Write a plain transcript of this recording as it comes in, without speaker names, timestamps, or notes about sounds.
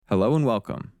Hello and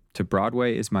welcome to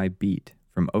Broadway is My Beat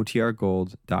from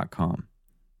OTRGold.com.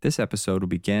 This episode will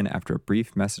begin after a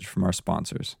brief message from our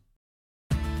sponsors.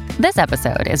 This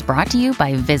episode is brought to you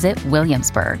by Visit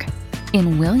Williamsburg.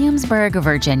 In Williamsburg,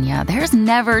 Virginia, there's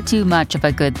never too much of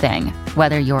a good thing.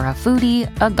 Whether you're a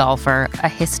foodie, a golfer, a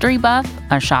history buff,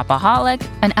 a shopaholic,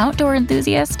 an outdoor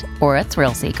enthusiast, or a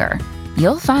thrill seeker,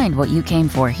 you'll find what you came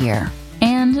for here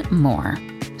and more.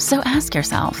 So ask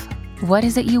yourself, what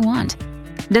is it you want?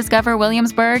 Discover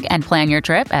Williamsburg and plan your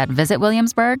trip at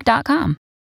visitwilliamsburg.com.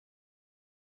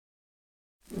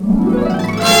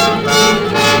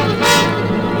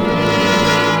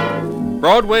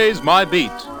 Broadway's My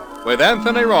Beat, with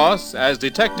Anthony Ross as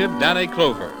Detective Danny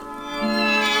Clover.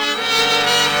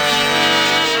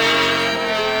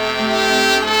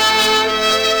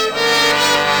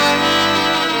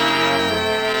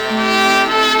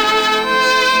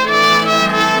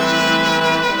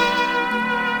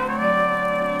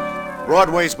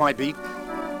 Broadway's My Beat,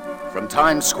 from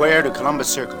Times Square to Columbus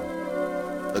Circle.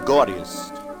 The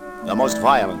gaudiest, the most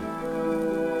violent,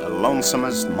 the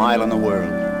lonesomest mile in the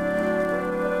world.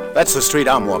 That's the street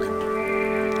I'm walking.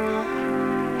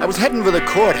 I was heading for the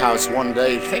courthouse one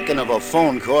day, thinking of a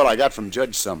phone call I got from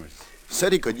Judge Summers.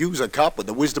 Said he could use a cop with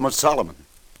the wisdom of Solomon.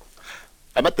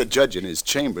 I met the judge in his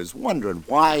chambers, wondering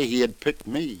why he had picked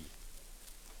me.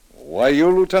 Why you,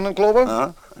 Lieutenant Clover?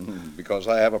 Huh? Because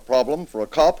I have a problem for a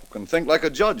cop who can think like a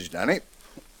judge, Danny.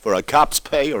 For a cop's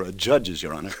pay or a judge's,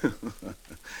 Your Honor?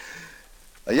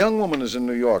 A young woman is in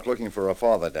New York looking for her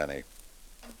father, Danny.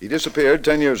 He disappeared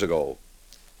 10 years ago.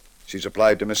 She's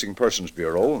applied to Missing Persons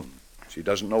Bureau, and she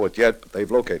doesn't know it yet, but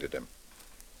they've located him.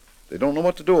 They don't know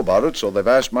what to do about it, so they've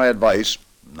asked my advice,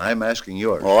 and I'm asking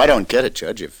yours. Oh, I don't get it,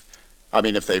 Judge. If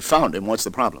they found him, what's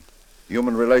the problem?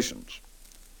 Human relations.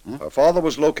 Her father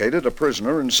was located a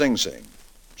prisoner in Sing Sing.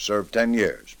 Served 10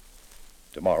 years.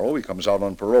 Tomorrow he comes out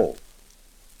on parole.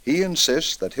 He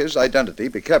insists that his identity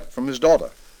be kept from his daughter,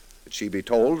 that she be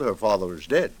told her father is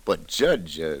dead. But,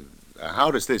 Judge, how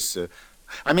does this...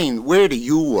 where do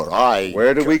you or I...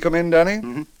 Where do we come in, Danny?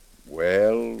 Mm-hmm.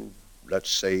 Well, let's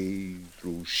say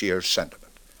through sheer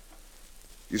sentiment.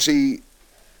 You see,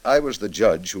 I was the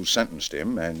judge who sentenced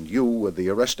him, and you were the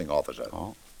arresting officer.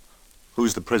 Oh.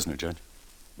 Who's the prisoner, Judge?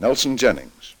 Nelson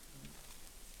Jennings.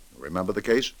 Remember the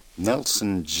case?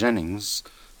 Nelson Jennings?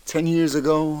 10 years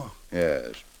ago?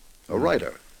 Yes. A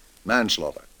writer.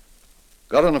 Manslaughter.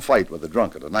 Got in a fight with a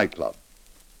drunk at a nightclub.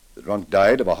 The drunk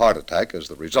died of a heart attack as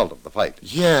the result of the fight.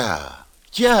 Yeah,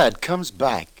 it comes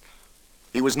back.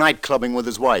 He was night clubbing with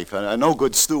his wife. A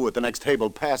no-good stew at the next table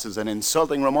passes an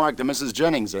insulting remark to Mrs.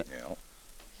 Jennings.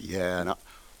 Yeah,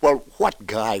 well, what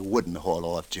guy wouldn't haul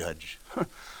off, Judge?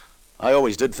 I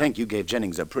always did think you gave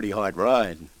Jennings a pretty hard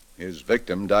ride. His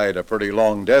victim died a pretty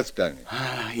long death, Danny.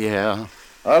 Yeah.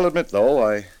 I'll admit, though,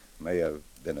 I may have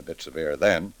been a bit severe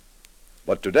then.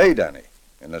 But today, Danny,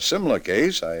 in a similar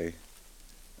case, I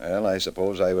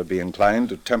suppose I would be inclined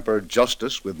to temper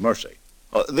justice with mercy.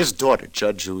 This daughter,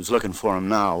 Judge, who's looking for him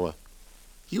now,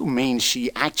 you mean she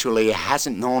actually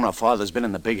hasn't known her father's been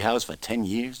in the big house for 10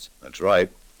 years? That's right.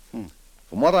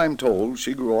 From what I'm told,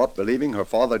 she grew up believing her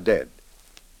father dead.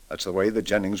 That's the way that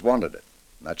Jennings wanted it.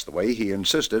 And that's the way he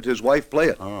insisted his wife play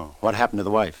it. Oh, what happened to the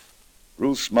wife?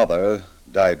 Ruth's mother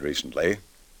died recently,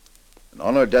 and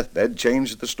on her deathbed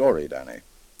changed the story, Danny.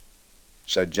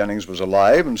 Said Jennings was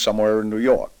alive and somewhere in New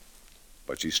York,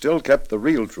 but she still kept the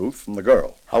real truth from the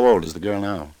girl. How old is the girl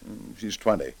now? She's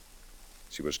 20.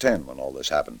 She was 10 when all this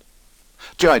happened.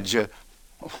 Judge,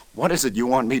 what is it you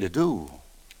want me to do?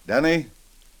 Danny,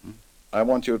 I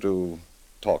want you to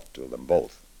talk to them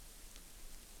both.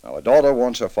 Now, a daughter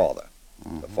wants her father.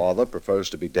 The father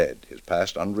prefers to be dead, his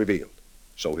past unrevealed,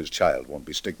 so his child won't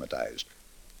be stigmatized.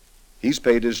 He's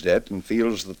paid his debt and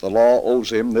feels that the law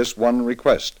owes him this one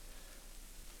request.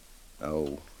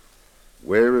 Now,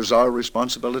 where is our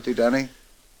responsibility, Danny?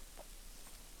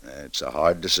 It's a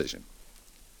hard decision.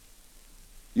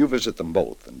 You visit them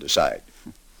both and decide.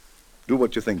 Do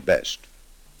what you think best.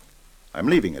 I'm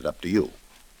leaving it up to you.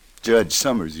 Judge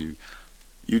Summers, you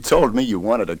told me you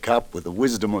wanted a cop with the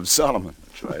wisdom of Solomon.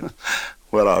 That's right.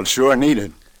 Well, I'll sure need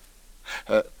it.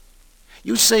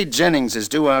 You say Jennings is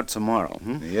due out tomorrow,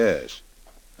 Yes.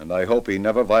 And I hope he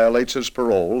never violates his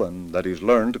parole and that he's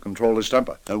learned to control his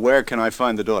temper. And where can I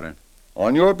find the daughter?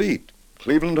 On your beat,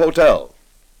 Cleveland Hotel.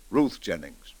 Ruth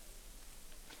Jennings.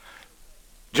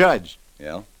 Judge.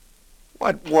 Yeah?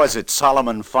 What was it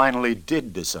Solomon finally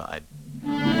did decide?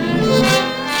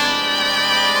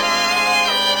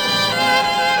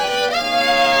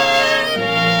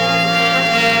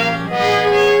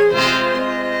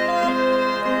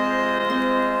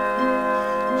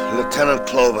 Lieutenant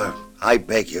Clover, I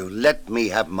beg you, let me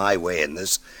have my way in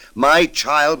this. My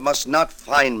child must not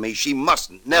find me. She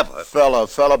mustn't, never.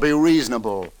 Fella, be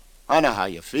reasonable. I know how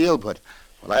you feel, but,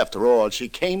 well, after all, she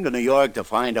came to New York to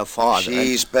find her father.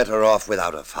 She's better off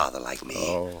without a father like me.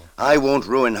 Oh. I won't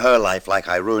ruin her life like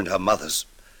I ruined her mother's.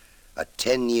 A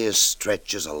 10-year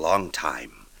stretch is a long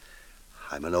time.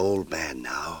 I'm an old man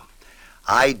now.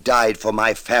 I died for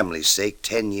my family's sake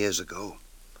 10 years ago.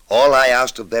 All I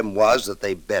asked of them was that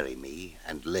they bury me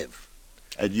and live.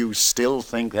 And you still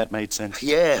think that made sense?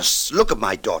 Yes. Look at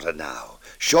my daughter now.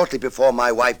 Shortly before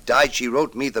my wife died, she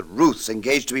wrote me that Ruth's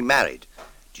engaged to be married.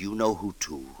 Do you know who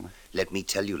to? Let me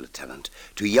tell you, Lieutenant.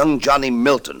 To young Johnny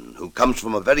Milton, who comes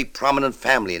from a very prominent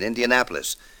family in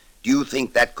Indianapolis. Do you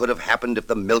think that could have happened if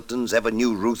the Miltons ever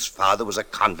knew Ruth's father was a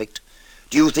convict?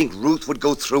 Do you think Ruth would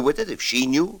go through with it if she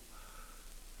knew?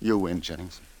 You win,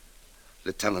 Jennings.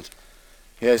 Lieutenant.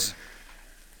 Yes?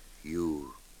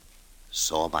 You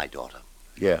saw my daughter.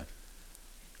 Yeah.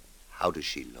 How does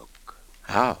she look?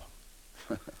 How?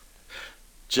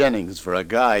 Jennings, for a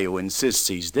guy who insists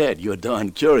he's dead, you're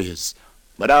darn curious.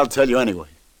 But I'll tell you anyway.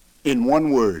 In one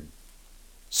word.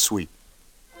 Sweet.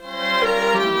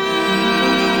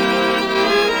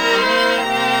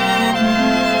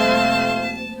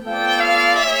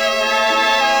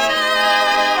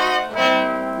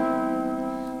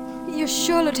 You're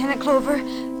sure, Lieutenant Clover?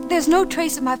 There's no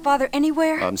trace of my father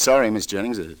anywhere? I'm sorry, Miss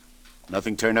Jennings.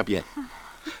 Nothing turned up yet.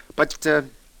 But,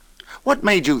 what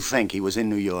made you think he was in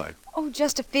New York? Oh,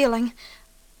 just a feeling.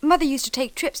 Mother used to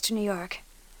take trips to New York.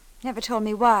 Never told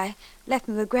me why. Left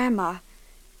me with Grandma.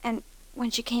 And when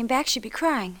she came back, she'd be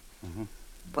crying. Mm-hmm.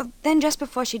 Well, then just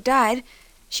before she died,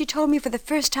 she told me for the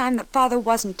first time that Father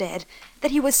wasn't dead,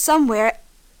 that he was somewhere,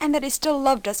 and that he still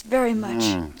loved us very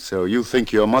much. So you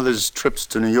think your mother's trips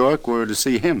to New York were to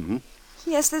see him, hmm?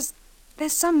 Yes,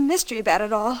 there's some mystery about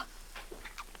it all.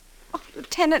 Oh,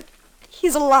 Lieutenant,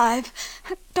 he's alive.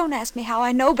 Don't ask me how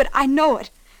I know, but I know it.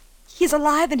 He's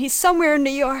alive and he's somewhere in New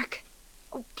York.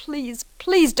 Oh, please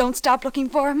don't stop looking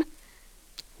for him.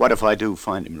 What if I do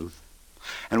find him, Ruth?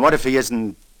 And what if he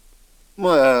isn't,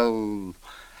 well,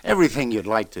 everything you'd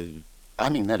like to... I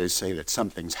mean, that is, say that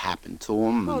something's happened to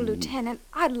him. Oh, Lieutenant,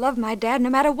 I'd love my dad no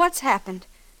matter what's happened.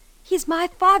 He's my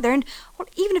father, and well,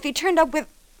 even if he turned up with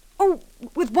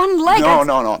one leg... No,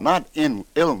 not in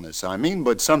illness, I mean,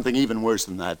 but something even worse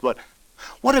than that.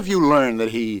 What if you learned that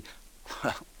he...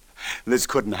 Well, this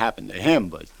couldn't happen to him,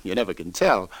 but you never can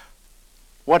tell.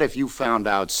 What if you found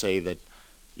out, say, that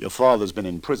your father's been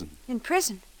in prison? In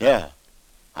prison? Yeah.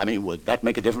 I mean, would that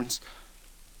make a difference?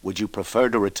 Would you prefer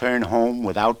to return home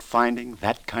without finding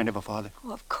that kind of a father?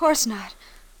 Oh, of course not.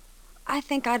 I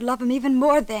think I'd love him even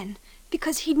more then,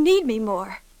 because he'd need me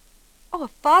more. Oh, a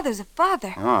father's a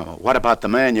father. Oh, what about the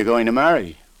man you're going to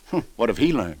marry? What if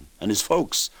he learned? And his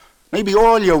folks? Maybe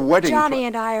all your wedding... Johnny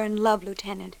and I are in love,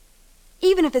 Lieutenant.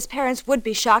 Even if his parents would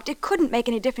be shocked, it couldn't make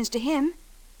any difference to him.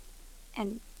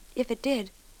 And if it did,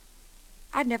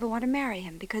 I'd never want to marry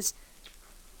him, because,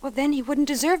 well, then he wouldn't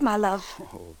deserve my love.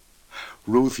 Oh,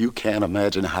 Ruth, you can't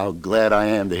imagine how glad I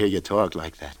am to hear you talk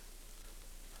like that.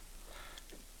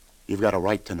 You've got a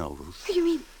right to know, Ruth. You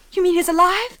mean he's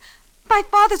alive? My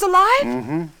father's alive?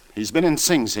 Mm-hmm. He's been in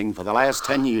Sing Sing for the last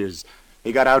 10 years.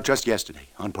 He got out just yesterday,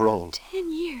 on parole.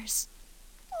 10 years?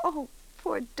 Oh,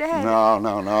 poor Dad.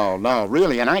 No.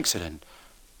 Really, an accident.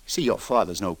 See, your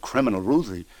father's no criminal,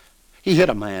 Ruth. He hit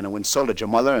a man who insulted your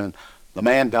mother, and the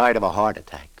man died of a heart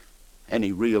attack.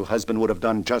 Any real husband would have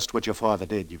done just what your father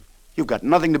did. You've got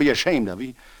nothing to be ashamed of.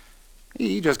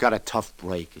 He just got a tough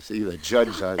break. You see, the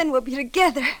judge... Then we'll be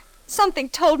together. Something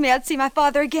told me I'd see my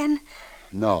father again.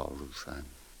 No, Ruth,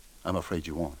 I'm afraid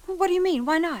you won't. What do you mean?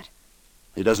 Why not?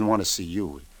 He doesn't want to see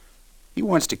you. He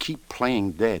wants to keep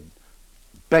playing dead.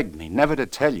 Begged me never to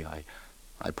tell you.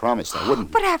 I promised I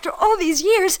wouldn't. But after all these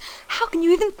years, how can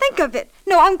you even think of it?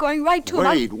 No, I'm going right to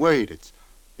him. Wait.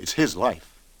 It's his life.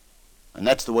 And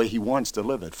that's the way he wants to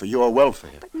live it, for your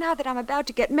welfare. But now that I'm about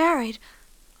to get married,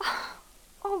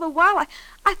 all the while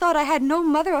I thought I had no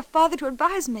mother or father to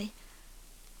advise me.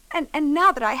 And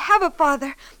now that I have a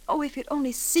father, oh, if you'd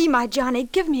only see my Johnny,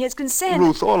 give me his consent.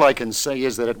 Ruth, all I can say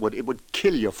is that it would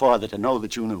kill your father to know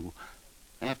that you knew.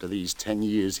 After these 10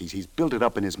 years, he's built it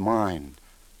up in his mind.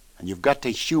 And you've got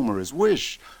to humor his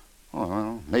wish.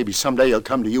 Well, maybe someday he'll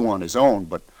come to you on his own,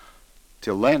 but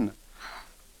till then...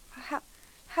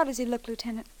 How does he look,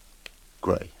 Lieutenant?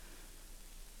 Gray.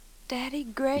 Daddy,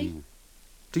 gray?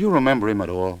 Do you remember him at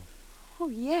all? Oh,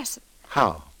 yes.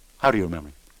 How? How do you remember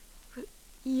him?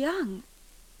 Young.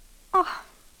 Oh,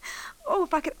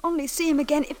 if I could only see him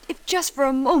again, if just for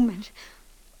a moment.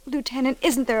 Lieutenant,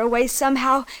 isn't there a way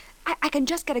somehow I can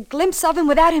just get a glimpse of him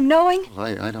without him knowing?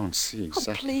 Well, I don't see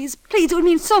exactly. Oh, please, please, it would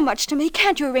mean so much to me.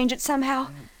 Can't you arrange it somehow?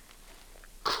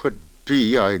 Could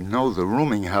be. I know the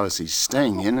rooming house he's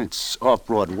staying in. It's off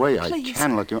Broadway. Please. I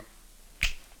can let you...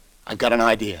 I've got an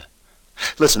idea.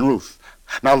 Listen, Ruth.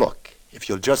 Now look, if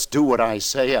you'll just do what I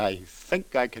say, I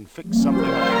think I can fix something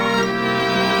up.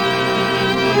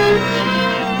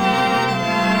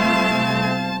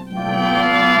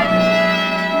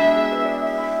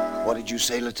 What did you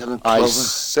say, Lieutenant I Clover?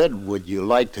 said, would you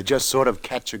like to just sort of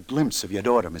catch a glimpse of your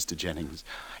daughter, Mr. Jennings?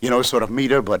 You know, sort of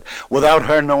meet her, but without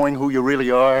her knowing who you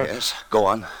really are? Yes, go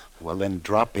on. Well, then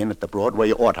drop in at the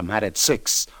Broadway Automat at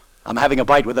 6. I'm having a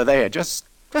bite with her there. Just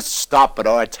stop at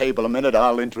our table a minute.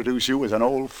 I'll introduce you as an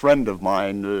old friend of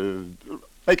mine.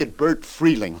 Make it Bert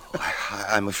Freeling.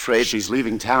 I'm afraid... She's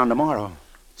leaving town tomorrow.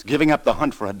 She's giving up the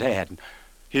hunt for her dad.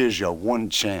 Here's your one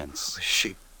chance.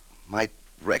 She might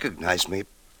recognize me,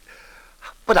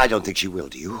 but I don't think she will,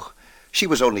 do you? She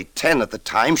was only 10 at the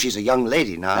time. She's a young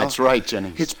lady now. That's right,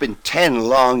 Jennings. It's been 10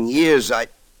 long years. I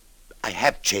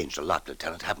have changed a lot,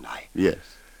 Lieutenant, haven't I? Yes,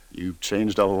 you've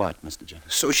changed a lot, Mr.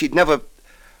 Jennings. So she'd never...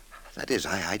 That is,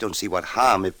 I don't see what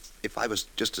harm if I was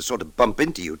just to sort of bump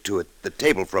into you two at the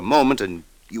table for a moment and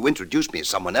you introduced me as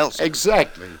someone else.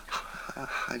 Exactly.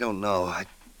 I don't know.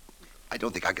 I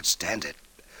don't think I could stand it.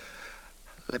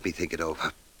 Let me think it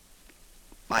over.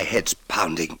 My head's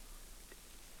pounding.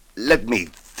 Let me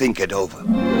think it over.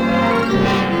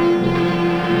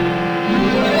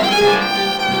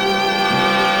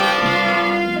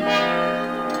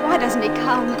 Why doesn't he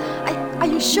come? Are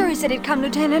you sure he said he'd come,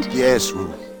 Lieutenant? Yes,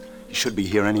 Ruth. He should be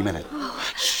here any minute.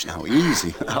 Shh, now,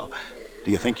 easy. Now,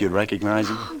 do you think you'd recognize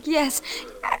him? Oh, yes,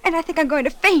 and I think I'm going to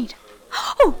faint.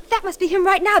 Oh, that must be him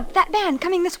right now, that man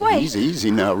coming this way.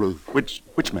 Easy now, Ruth. Which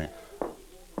man?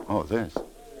 Oh, this.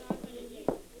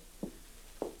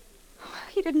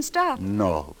 He didn't stop.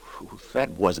 No, Ruth, that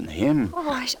wasn't him.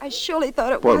 Oh, I surely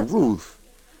thought it Well, was. Ruth,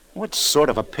 what sort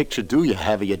of a picture do you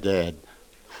have of your dad?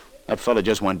 That fella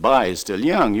just went by. He's still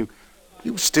young.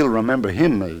 You still remember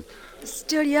him.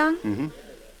 Still young? Mm-hmm.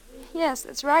 Yes,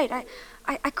 that's right.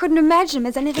 I couldn't imagine him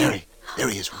as anything... There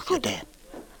he is, Ruth, your dad.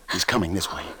 He's coming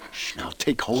this way. Shh, now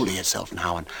take hold of yourself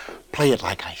now and play it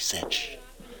like I said. Shh.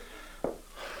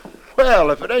 Well,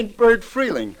 if it ain't Bert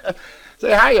Freeling.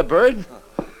 Say hiya, Bert.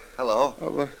 Hello.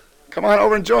 Oh, come on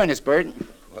over and join us, Bert.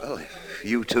 Well, if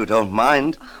you two don't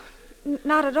mind.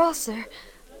 Not at all, sir.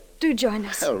 Do join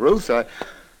us. Well, Ruth,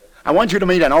 I want you to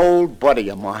meet an old buddy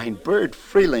of mine, Bert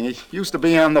Freeling. He used to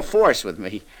be on the force with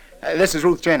me. This is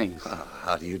Ruth Jennings.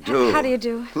 How do you do? How do you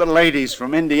do? Little lady's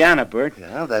from Indiana, Bert.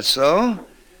 Yeah, that's so?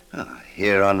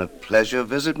 Here on a pleasure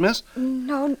visit, miss?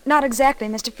 No, not exactly,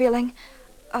 Mr. Freeling.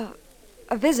 A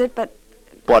visit, but...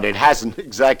 But it hasn't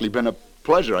exactly been a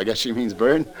pleasure, I guess she means,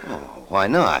 Bert. Oh, why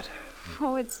not?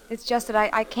 Oh, it's just that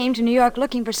I came to New York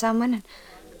looking for someone,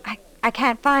 and I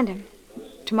can't find him.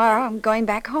 Tomorrow I'm going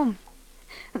back home.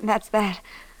 And that's that.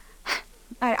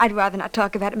 I'd rather not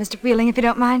talk about it, Mr. Freeling, if you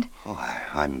don't mind. Oh,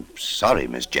 I'm sorry,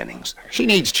 Miss Jennings. She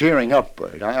needs cheering up,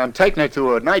 Bert. I'm taking her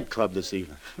to a nightclub this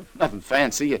evening. Nothing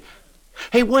fancy.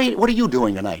 Hey, wait, what are you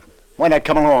doing tonight? Why not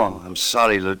come along? I'm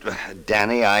sorry,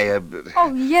 Danny,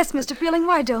 Oh, yes, Mr. Freeling,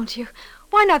 why don't you?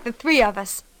 Why not the three of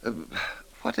us?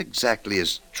 What exactly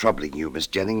is troubling you, Miss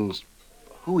Jennings?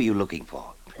 Who are you looking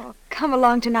for? Well, come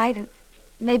along tonight, and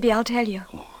maybe I'll tell you.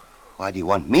 Oh, why do you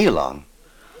want me along?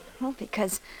 Well,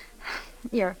 because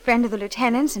you're a friend of the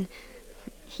lieutenant's, and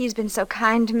he's been so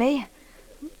kind to me.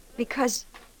 Because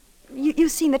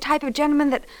you've seen the type of gentleman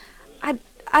that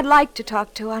I'd like to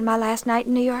talk to on my last night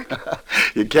in New York.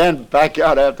 You can't back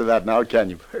out after that now, can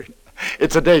you, Bert?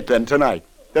 It's a date then, tonight.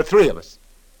 The three of us.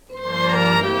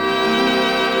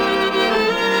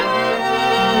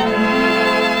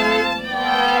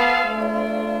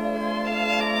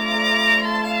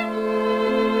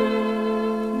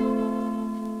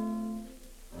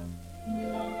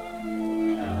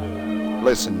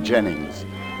 Listen, Jennings,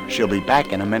 she'll be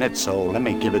back in a minute, so let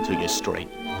me give it to you straight.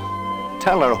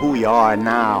 Tell her who you are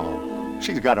now.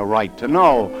 She's got a right to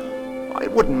know.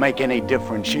 It wouldn't make any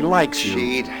difference. She likes you.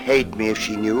 She'd hate me if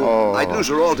she knew. Oh. I'd lose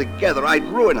her altogether. I'd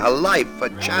ruin her life, her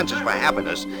chances for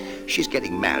happiness. She's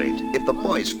getting married. If the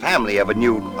boy's family ever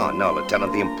knew... Oh, no,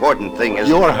 Lieutenant, the important thing is...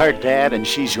 You're her dad, and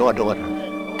she's your daughter.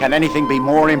 Can anything be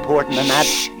more important than that?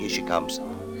 Shh, here she comes.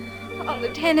 Oh,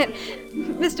 Lieutenant,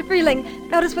 Mr. Freeling,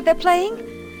 notice what they're playing?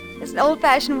 It's an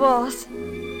old-fashioned waltz.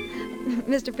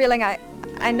 Mr. Freeling,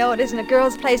 I know it isn't a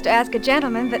girl's place to ask a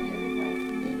gentleman, but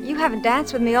you haven't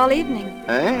danced with me all evening.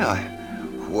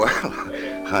 Well,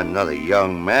 I'm not a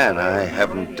young man. I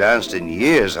haven't danced in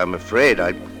years, I'm afraid.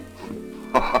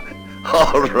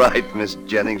 All right, Miss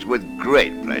Jennings, with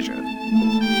great pleasure.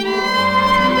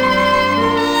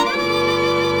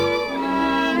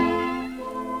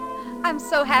 I'm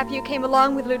so happy you came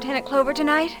along with Lieutenant Clover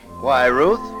tonight. Why,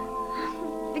 Ruth?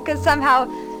 Because somehow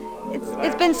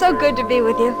it's been so good to be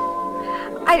with you.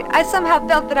 I somehow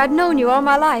felt that I'd known you all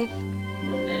my life.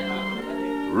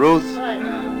 Ruth,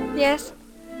 Yes?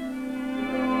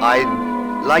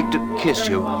 I'd like to kiss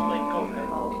you.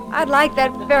 I'd like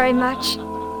that very much.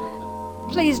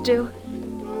 Please do.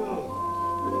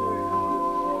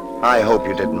 I hope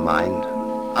you didn't mind.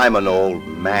 I'm an old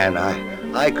man.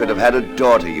 I could have had a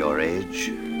daughter your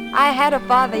age. I had a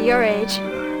father your age.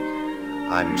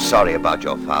 I'm sorry about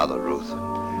your father, Ruth.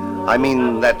 I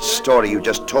mean that story you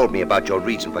just told me about your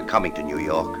reason for coming to New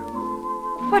York.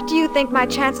 What do you think my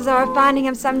chances are of finding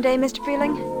him someday, Mr.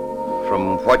 Freeling?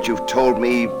 From what you've told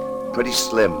me, pretty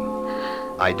slim.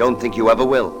 I don't think you ever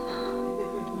will.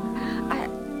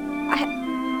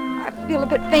 I feel a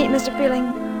bit faint, Mr. Freeling.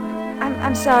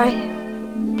 I'm sorry.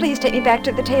 Please take me back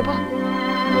to the table.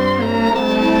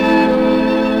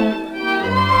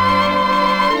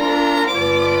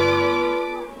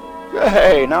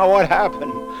 Hey, now what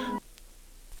happened?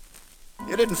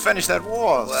 You didn't finish that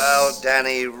waltz. Well,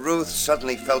 Danny, Ruth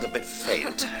suddenly felt a bit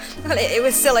faint. Well, it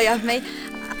was silly of me.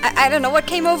 I don't know what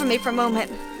came over me for a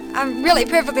moment. I'm really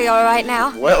perfectly all right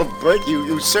now. Well, Bert,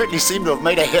 you certainly seem to have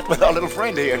made a hit with our little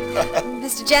friend here.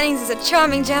 Mr. Jennings is a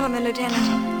charming gentleman, Lieutenant.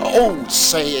 Oh,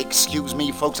 say, excuse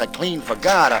me, folks, I clean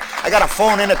forgot. I got a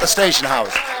phone in at the station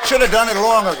house. Should have done it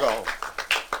long ago.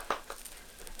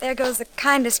 There goes the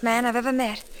kindest man I've ever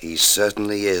met. He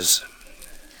certainly is.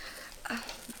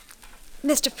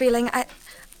 Mr. Freeling,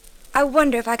 I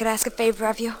wonder if I could ask a favor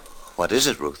of you. What is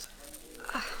it, Ruth?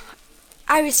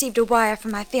 I received a wire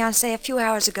from my fiancé a few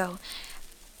hours ago.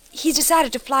 He's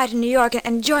decided to fly to New York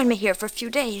and join me here for a few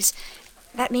days.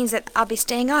 That means that I'll be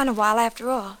staying on a while after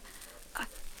all.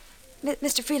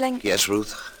 Mr. Freeling? Yes,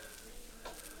 Ruth?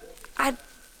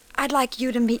 I'd like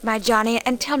you to meet my Johnny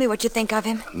and tell me what you think of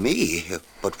him. Me?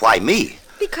 But why me?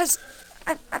 Because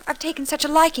I've taken such a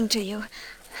liking to you.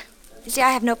 You see,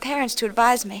 I have no parents to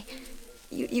advise me.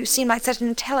 You seem like such an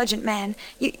intelligent man.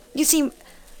 You seem,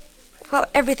 well,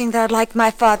 everything that I'd like my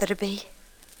father to be.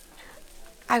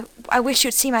 I wish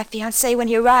you'd see my fiancé when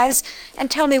he arrives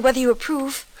and tell me whether you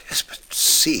approve. Yes, but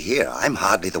see here, I'm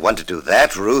hardly the one to do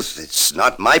that, Ruth. It's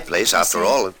not my place, after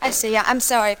all. I see. I'm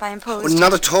sorry if I imposed. Well,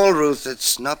 not at all, Ruth.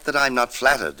 It's not that I'm not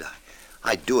flattered.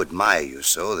 I do admire you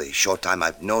so, the short time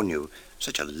I've known you.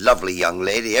 Such a lovely young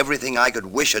lady, everything I could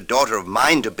wish a daughter of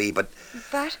mine to be, but...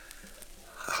 But?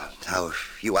 Now,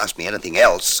 if you ask me anything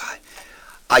else,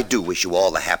 I do wish you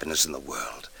all the happiness in the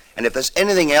world. And if there's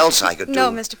anything else I could do...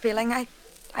 No, Mr. Freeling, I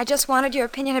just wanted your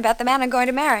opinion about the man I'm going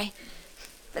to marry.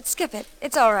 But skip it.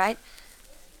 It's all right.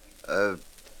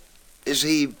 Is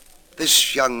he,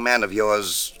 this young man of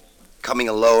yours, coming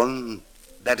alone?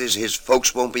 That is, his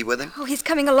folks won't be with him? Oh, he's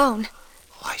coming alone.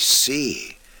 Oh, I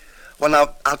see. Well,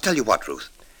 now, I'll tell you what, Ruth.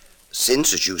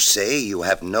 Since, as you say, you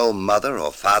have no mother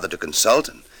or father to consult,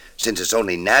 and since it's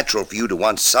only natural for you to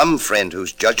want some friend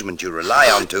whose judgment you rely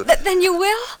on to... Then you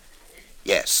will?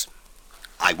 Yes,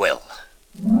 I will.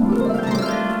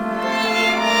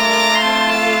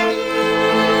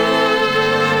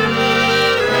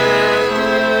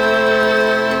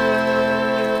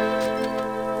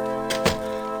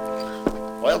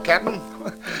 Well, Captain,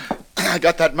 I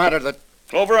got that matter that...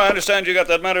 Clover, I understand you got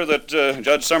that matter that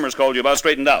Judge Summers called you about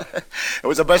straightened out. It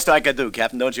was the best I could do,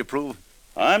 Captain. Don't you approve?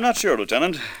 I'm not sure,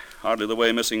 Lieutenant. Hardly the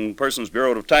way Missing Persons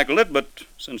Bureau would have tackled it, but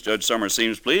since Judge Summers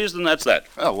seems pleased, then that's that.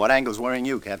 Well, what angle's worrying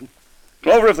you, Captain?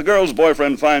 Clover, if the girl's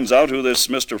boyfriend finds out who this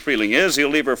Mr. Freeling is, he'll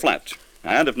leave her flat.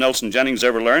 And if Nelson Jennings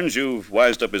ever learns you've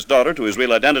wised up his daughter to his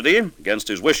real identity, against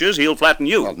his wishes, he'll flatten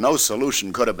you. Well, no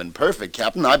solution could have been perfect,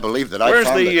 Captain. I believe that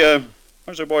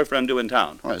Where's her boyfriend due in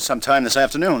town? Well, sometime this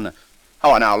afternoon.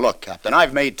 Oh, now, look, Captain,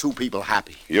 I've made two people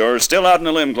happy. You're still out on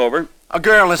a limb, Clover. A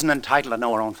girl isn't entitled to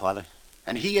know her own father.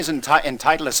 And he isn't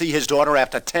entitled to see his daughter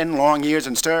after 10 long years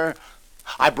in stir.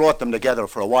 I brought them together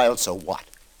for a while, so what?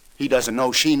 He doesn't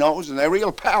know she knows, and they're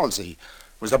real pals. It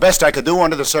was the best I could do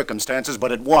under the circumstances,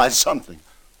 but it was something.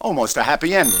 Almost a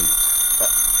happy ending.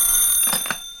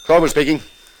 Clover speaking.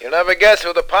 You'll never guess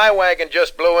who the pie wagon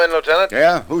just blew in, Lieutenant.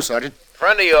 Yeah? Who, Sergeant?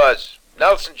 Friend of yours,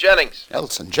 Nelson Jennings.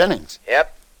 Nelson Jennings?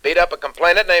 Yep. Beat up a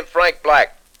complainant named Frank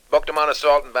Black. Booked him on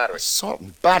assault and battery. Assault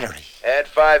and battery? Had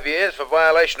 5 years for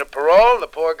violation of parole, the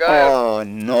poor guy... Oh,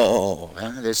 no.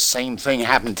 This same thing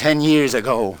happened 10 years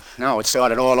ago. Now it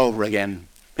started all over again.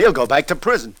 He'll go back to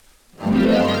prison.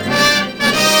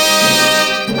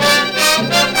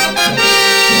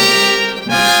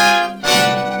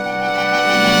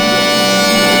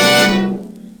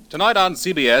 Tonight on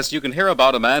CBS, you can hear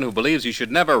about a man who believes you should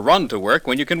never run to work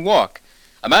when you can walk.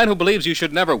 A man who believes you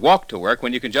should never walk to work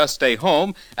when you can just stay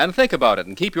home and think about it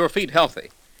and keep your feet healthy.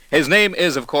 His name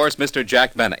is, of course, Mr.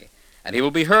 Jack Benny, and he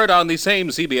will be heard on the same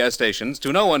CBS stations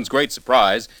to no one's great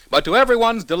surprise, but to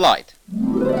everyone's delight.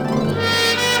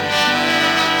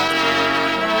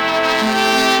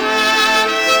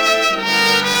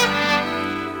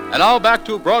 And now back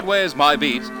to Broadway's My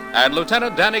Beat and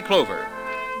Lieutenant Danny Clover.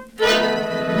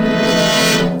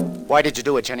 Why did you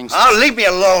do it, Jennings? Oh, leave me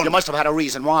alone. You must have had a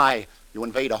reason why. You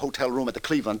invade a hotel room at the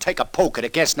Cleveland, take a poke at a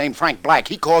guest named Frank Black.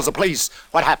 He calls the police.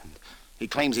 What happened? He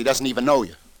claims he doesn't even know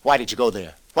you. Why did you go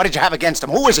there? What did you have against him?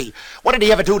 Who is he? What did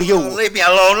he ever do to you? Oh, leave me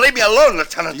alone. Leave me alone,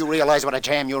 Lieutenant. Do you realize what a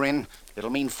jam you're in? It'll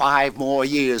mean 5 more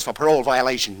years for parole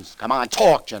violations. Come on,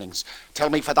 talk, Jennings. Tell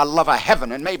me for the love of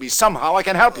heaven, and maybe somehow I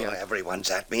can help you. Oh, everyone's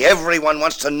at me. Everyone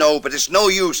wants to know, but it's no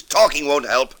use. Talking won't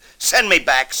help. Send me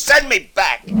back. Send me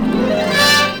back.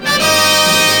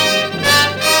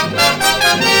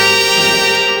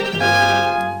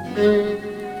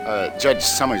 Judge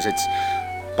Summers, it's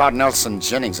about Nelson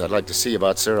Jennings I'd like to see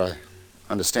about, sir. I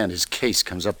understand his case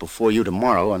comes up before you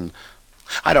tomorrow, and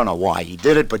I don't know why he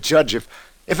did it, but, Judge, if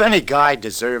any guy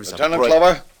deserves Lieutenant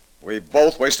Clover, we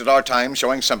both wasted our time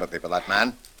showing sympathy for that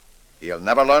man. He'll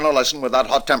never learn a lesson with that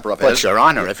hot temper of his. But, Your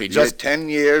Honor, if he just... 10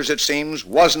 years, it seems,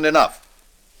 wasn't enough.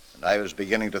 And I was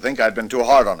beginning to think I'd been too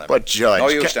hard on him. But, Judge... No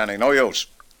use, Stanley, no use.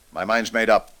 My mind's made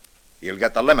up. He'll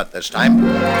get the limit this time.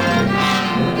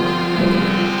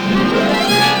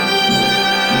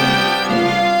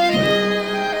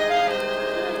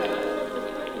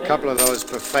 Couple of those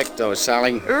perfectos,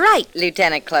 Sally. Right,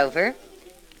 Lieutenant Clover.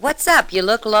 What's up? You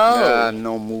look low.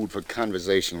 No mood for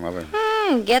conversation, lover.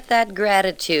 Get that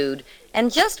gratitude.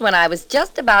 And just when I was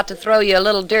just about to throw you a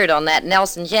little dirt on that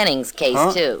Nelson Jennings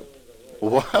case, too.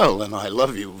 Well, then I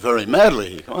love you very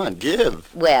madly. Come on,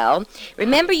 give. Well,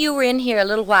 remember you were in here a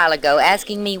little while ago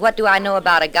asking me what do I know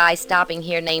about a guy stopping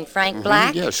here named Frank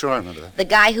Black? Yeah, sure, I remember that. The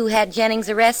guy who had Jennings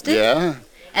arrested? Yeah?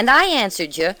 And I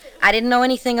answered you, I didn't know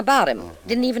anything about him.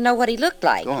 Didn't even know what he looked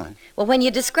like. Go on. Well, when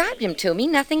you described him to me,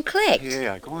 nothing clicked.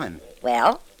 Yeah, go on.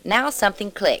 Well, now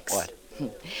something clicks. What?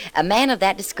 A man of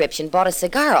that description bought a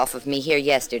cigar off of me here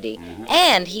yesterday,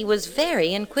 and he was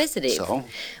very inquisitive. So?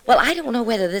 Well, I don't know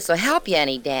whether this will help you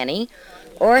any, Danny,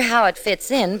 or how it fits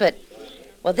in, but,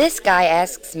 well, this guy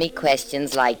asks me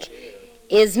questions like,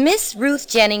 is Miss Ruth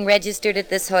Jennings registered at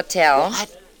this hotel?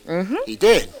 What? He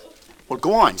did? Well,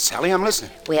 go on, Sally, I'm listening.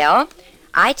 Well,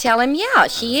 I tell him, yeah,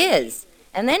 she is.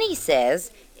 And then he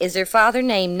says, is her father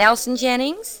named Nelson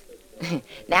Jennings?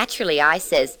 Naturally, I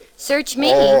says, search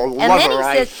me. Oh, and lover, then he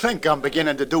I says, think I'm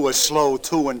beginning to do a slow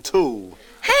 2 and 2.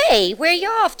 hey, where you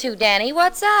off to, Danny?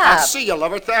 What's up? I'll see you,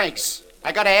 lover, thanks.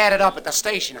 I gotta add it up at the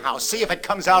station house, see if it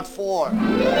comes out 4.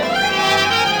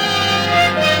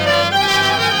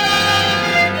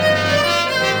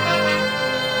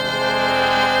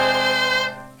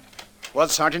 Well,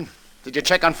 Sergeant, did you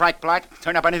check on Frank Black?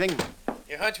 Turn up anything?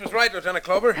 Your hunch was right, Lieutenant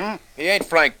Clover. He ain't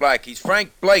Frank Black. He's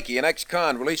Frank Blakey, an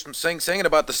ex-con released from Sing Sing at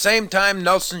about the same time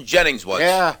Nelson Jennings was.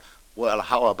 Yeah? Well,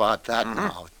 how about that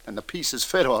now? And the pieces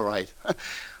fit all right.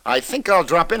 I think I'll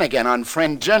drop in again on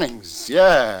friend Jennings.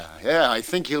 Yeah, I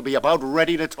think he'll be about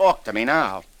ready to talk to me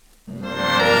now.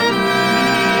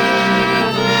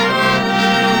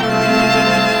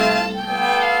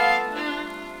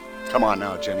 Come on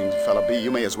now, Jennings, fella B,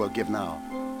 you may as well give now.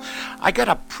 I got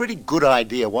a pretty good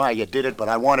idea why you did it, but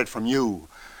I want it from you.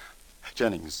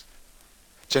 Jennings,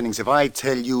 if I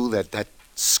tell you that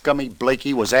scummy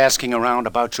Blakey was asking around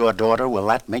about your daughter, will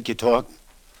that make you talk?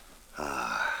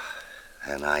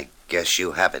 And I guess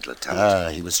you have it,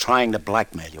 Lieutenant. He was trying to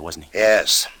blackmail you, wasn't he?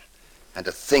 Yes. And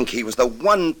to think he was the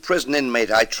one prison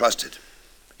inmate I trusted.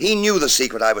 He knew the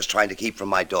secret I was trying to keep from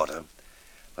my daughter.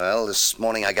 Well, this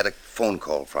morning I got a phone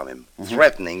call from him,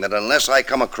 threatening that unless I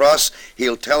come across,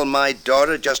 he'll tell my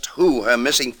daughter just who her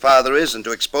missing father is and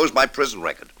to expose my prison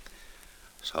record.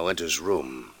 So I went to his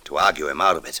room to argue him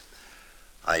out of it.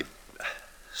 I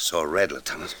saw red,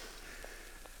 Lieutenant.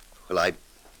 Will I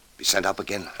be sent up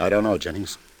again? I don't know,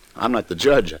 Jennings. I'm not the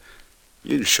judge.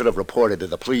 You should have reported to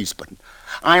the police, but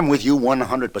I'm with you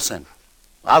 100%.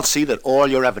 I'll see that all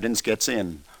your evidence gets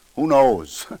in. Who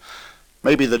knows?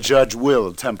 Maybe the judge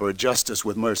will temper justice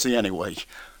with mercy anyway.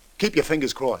 Keep your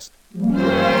fingers crossed.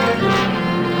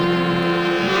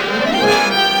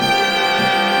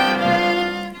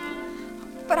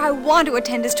 But I want to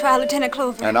attend his trial, Lieutenant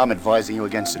Clover. And I'm advising you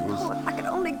against it, Ruth. Oh, if I could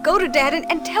only go to Dad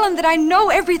and tell him that I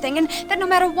know everything and that no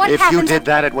matter what If happens... you did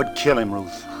that, it would kill him,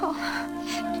 Ruth.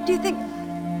 Oh, do you think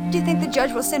Do you think the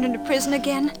judge will send him to prison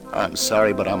again? I'm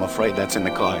sorry, but I'm afraid that's in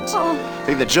the cards. Oh.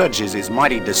 See, the judge is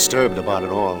mighty disturbed about it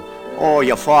all. Oh,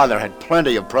 your father had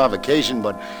plenty of provocation,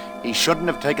 but he shouldn't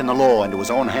have taken the law into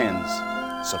his own hands.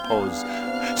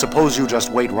 Suppose you just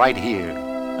wait right here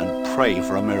and pray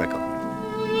for a miracle.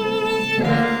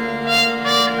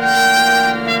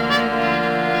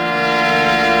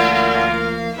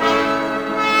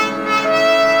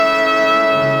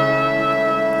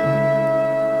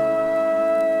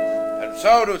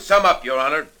 So, to sum up, Your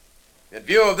Honor, in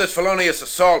view of this felonious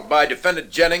assault by Defendant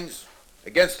Jennings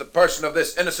against the person of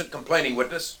this innocent complaining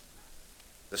witness,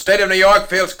 the state of New York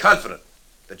feels confident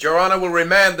that Your Honor will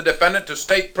remand the defendant to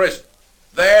state prison,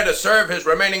 there to serve his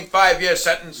remaining 5-year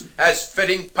sentence as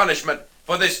fitting punishment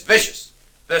for this vicious,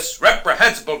 this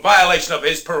reprehensible violation of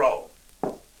his parole.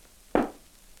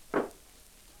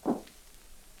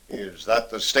 Is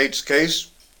that the state's case?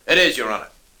 It is, Your Honor.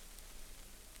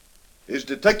 Is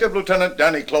Detective Lieutenant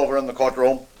Danny Clover in the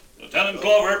courtroom? Lieutenant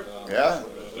Clover. Yeah?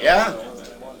 Yeah?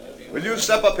 Will you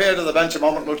step up here to the bench a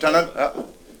moment, Lieutenant?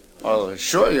 Oh,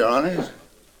 sure, Your Honor.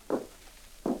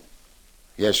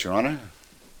 Yes, Your Honor.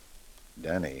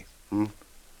 Danny.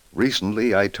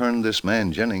 Recently, I turned this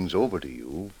man Jennings over to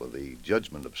you for the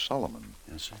judgment of Solomon.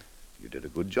 Yes, sir. You did a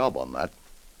good job on that.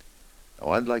 Now,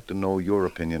 I'd like to know your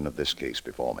opinion of this case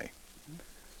before me.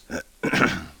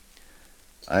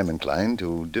 I'm inclined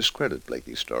to discredit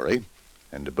Blakey's story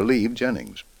and to believe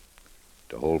Jennings.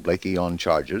 To hold Blakey on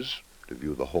charges, to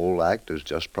view the whole act as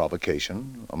just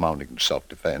provocation, amounting to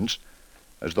self-defense,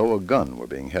 as though a gun were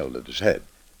being held at his head.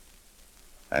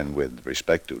 And with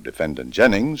respect to Defendant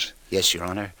Jennings... Yes, Your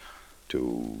Honor.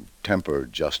 To temper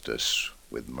justice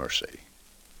with mercy.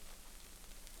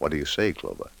 What do you say,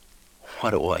 Clover?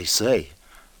 What do I say?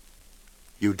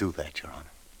 You do that, Your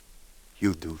Honor.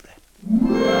 You do that.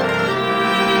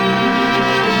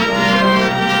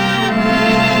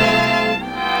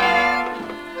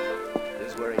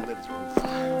 This is where he lives,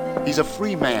 Ruth. He's a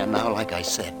free man now, like I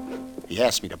said. He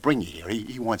asked me to bring you here.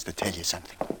 He wants to tell you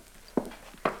something.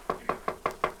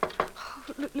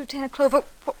 Lieutenant Clover,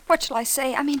 what shall I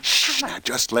say? I mean... Shh, now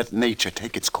just let nature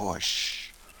take its course. Shh.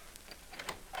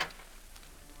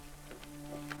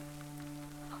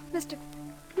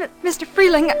 Mr.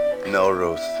 Freeling... No,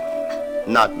 Ruth.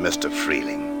 Not Mr.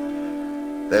 Freeling.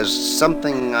 There's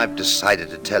something I've decided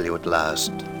to tell you at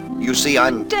last. You see,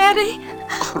 I'm... Daddy!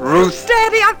 Ruth!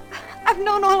 Daddy, I've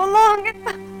known all along.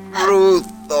 Ruth,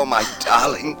 oh, my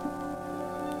darling.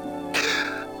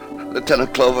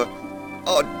 Lieutenant Clover.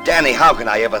 Oh, Danny, how can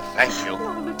I ever thank you?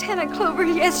 Oh, Lieutenant Clover,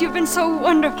 yes, you've been so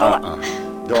wonderful.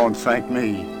 Don't thank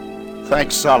me.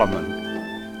 Thank Solomon.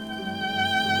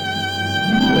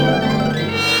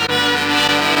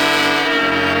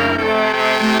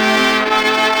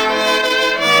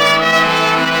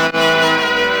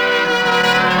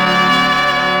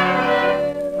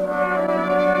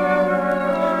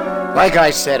 Like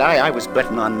I said, I was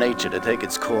betting on nature to take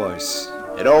its course.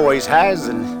 It always has,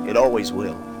 and it always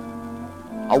will.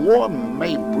 A warm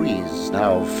May breeze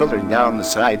now filtering down the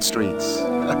side streets.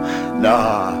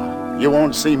 Nah, you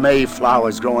won't see May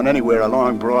flowers growing anywhere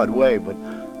along Broadway, but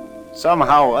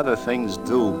somehow other things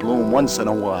do bloom once in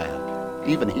a while,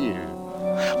 even here.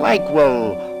 Like,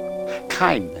 well,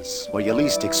 kindness where you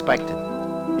least expect it.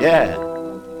 Yeah,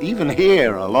 even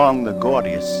here along the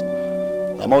gaudiest,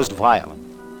 the most violent,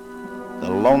 the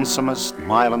lonesomest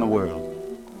mile in the world.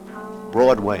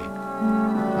 Broadway,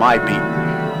 my beat.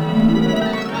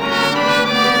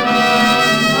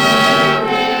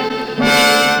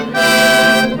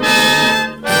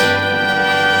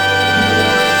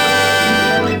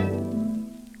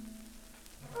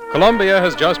 Columbia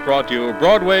has just brought you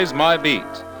Broadway's My Beat,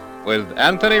 with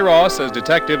Anthony Ross as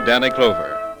Detective Danny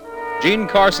Clover. Jean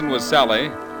Carson was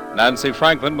Sally, Nancy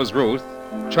Franklin was Ruth,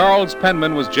 Charles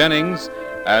Penman was Jennings,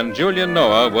 and Julian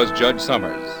Noah was Judge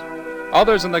Summers.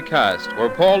 Others in the cast were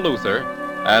Paul Luther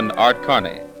and Art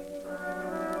Carney.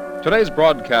 Today's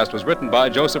broadcast was written by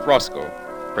Joseph Roscoe,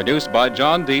 produced by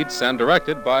John Dietz, and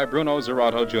directed by Bruno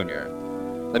Zerato, Jr.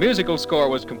 The musical score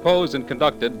was composed and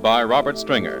conducted by Robert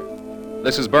Stringer.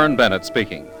 This is Bern Bennett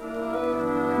speaking.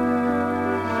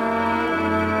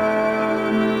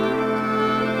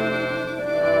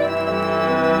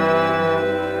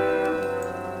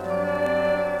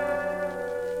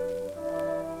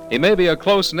 He may be a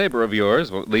close neighbor of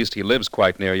yours, or at least he lives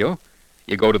quite near you.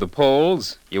 You go to the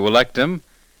polls, you elect him,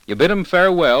 you bid him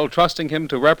farewell, trusting him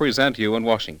to represent you in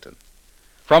Washington.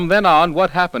 From then on, what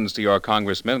happens to your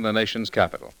congressman in the nation's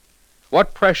capital?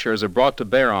 What pressures are brought to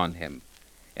bear on him?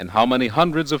 In how many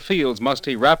hundreds of fields must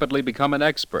he rapidly become an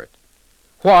expert?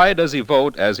 Why does he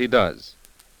vote as he does?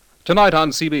 Tonight on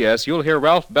CBS, you'll hear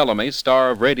Ralph Bellamy, star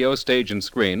of radio, stage, and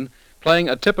screen, playing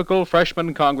a typical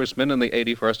freshman congressman in the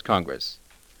 81st Congress.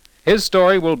 His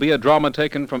story will be a drama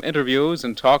taken from interviews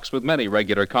and talks with many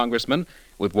regular congressmen,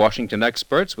 with Washington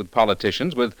experts, with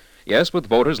politicians, with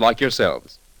voters like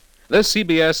yourselves. This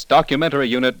CBS documentary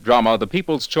unit drama, The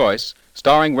People's Choice,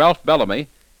 starring Ralph Bellamy,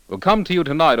 will come to you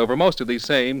tonight over most of these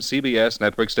same CBS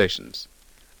network stations.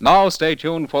 Now stay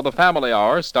tuned for the Family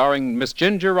Hour, starring Miss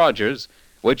Ginger Rogers,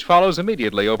 which follows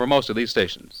immediately over most of these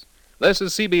stations. This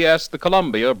is CBS, the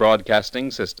Columbia Broadcasting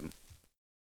System.